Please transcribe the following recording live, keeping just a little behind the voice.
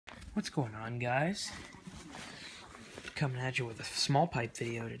What's going on, guys? Coming at you with a small pipe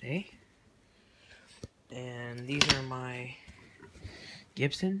video today. And these are my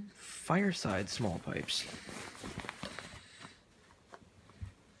Gibson fireside small pipes.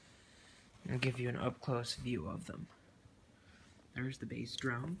 I'll give you an up-close view of them. There's the bass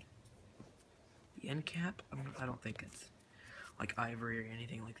drone. The end cap, I don't think it's like ivory or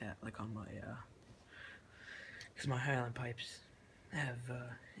anything like that, like on my, because my Highland pipes have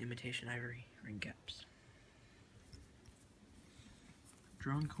imitation ivory ring caps.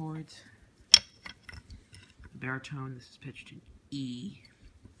 Drone chords. Baritone, this is pitched in E.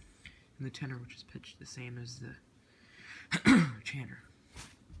 And the tenor, which is pitched the same as the chanter.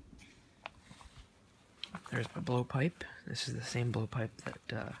 There's my blowpipe. This is the same blowpipe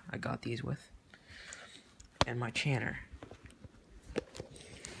that I got these with. And my chanter.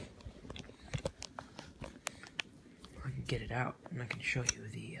 I can get it out and I can show you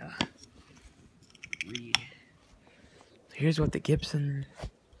the reed. Here's what the Gibson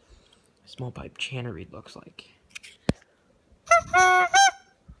small pipe chanter reed looks like.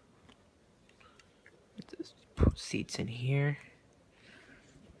 Just put seats in here.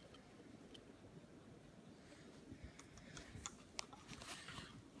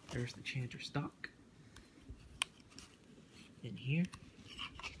 There's the chanter stock in here.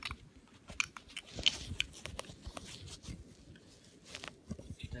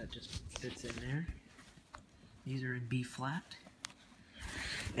 That just fits in there. These are in B flat.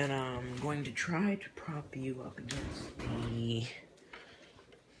 And I'm going to try to prop you up against the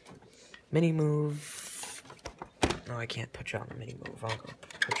mini move. No, I can't put you on the mini move. I'll go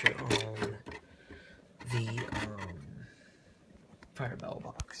put you on the fire bell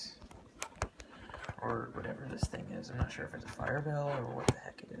box. Or whatever this thing is. I'm not sure if it's a fire bell or what the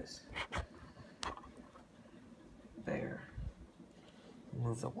heck it is. There.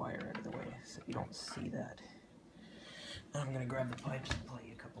 Move the wire out of the way so you don't see that. I'm gonna grab the pipes and play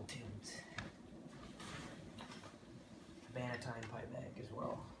you a couple tunes. A Bannatyne pipe bag as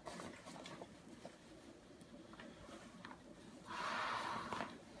well.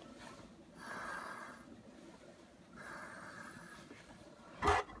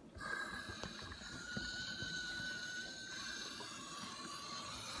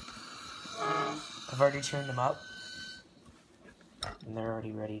 I've already turned them up, and they're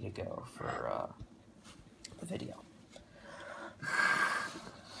already ready to go for the video.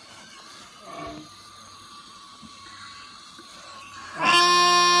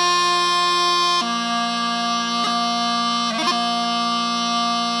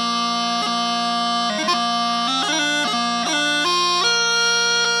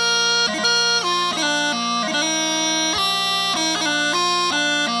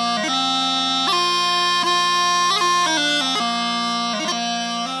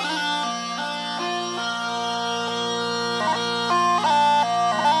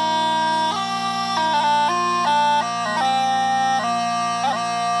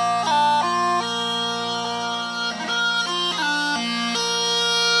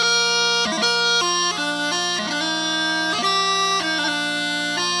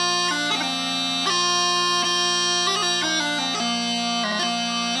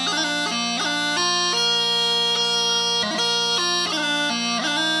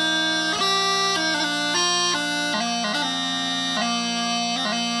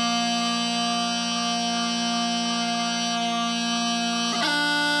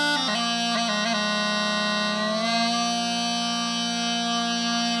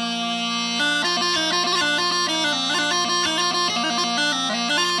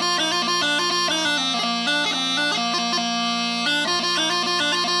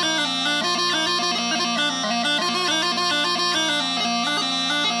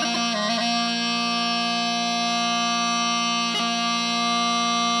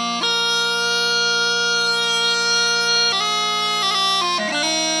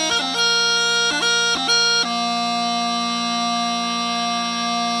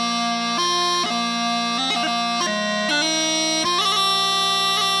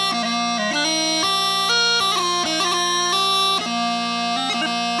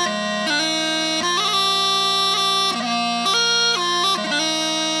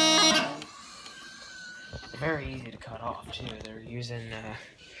 Very easy to cut off too. They're using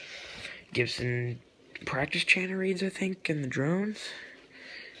Gibson practice chanter reeds, I think, and the drones,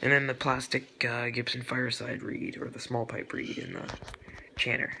 and then the plastic Gibson fireside reed or the small pipe reed in the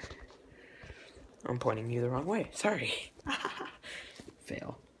chanter. I'm pointing you the wrong way. Sorry.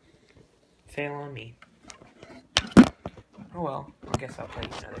 Fail. Fail on me. Oh well. I guess I'll play you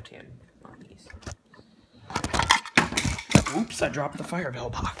another tune on these. Oops, I dropped the fire bell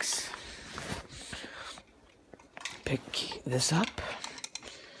box. Pick this up.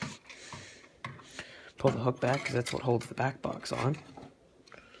 Pull the hook back because that's what holds the back box on.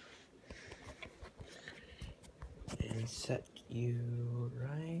 And set you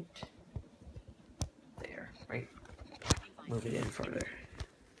right there. Right. Move it in further.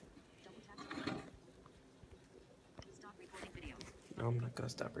 No, I'm not gonna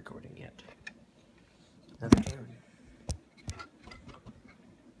stop recording yet. Another tune.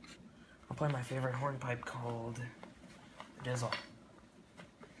 I'll play my favorite hornpipe called Dizzle.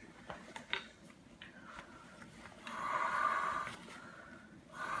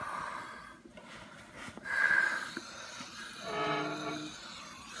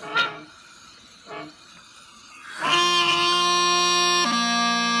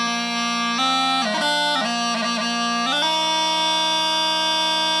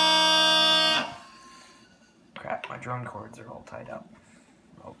 Crap, my drum cords are all tied up.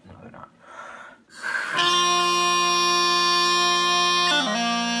 Oh, no, they're not.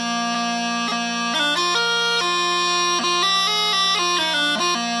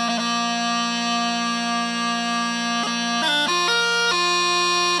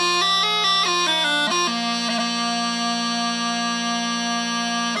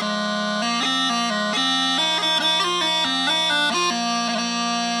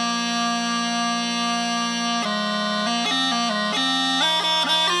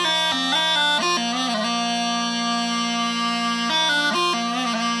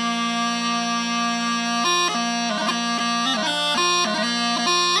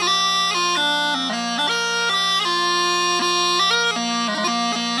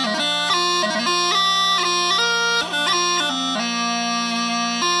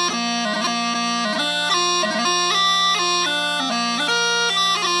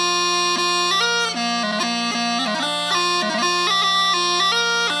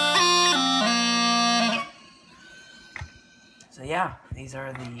 So yeah, these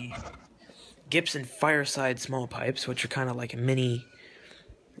are the Gibson fireside small pipes, which are kind of like a mini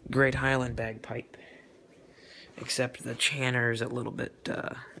Great Highland bagpipe, except the channer's a little bit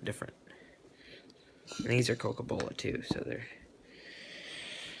different. And these are Coca-Cola too, so they're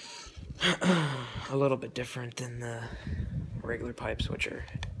a little bit different than the regular pipes, which are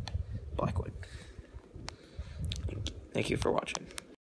Blackwood. Thank you for watching.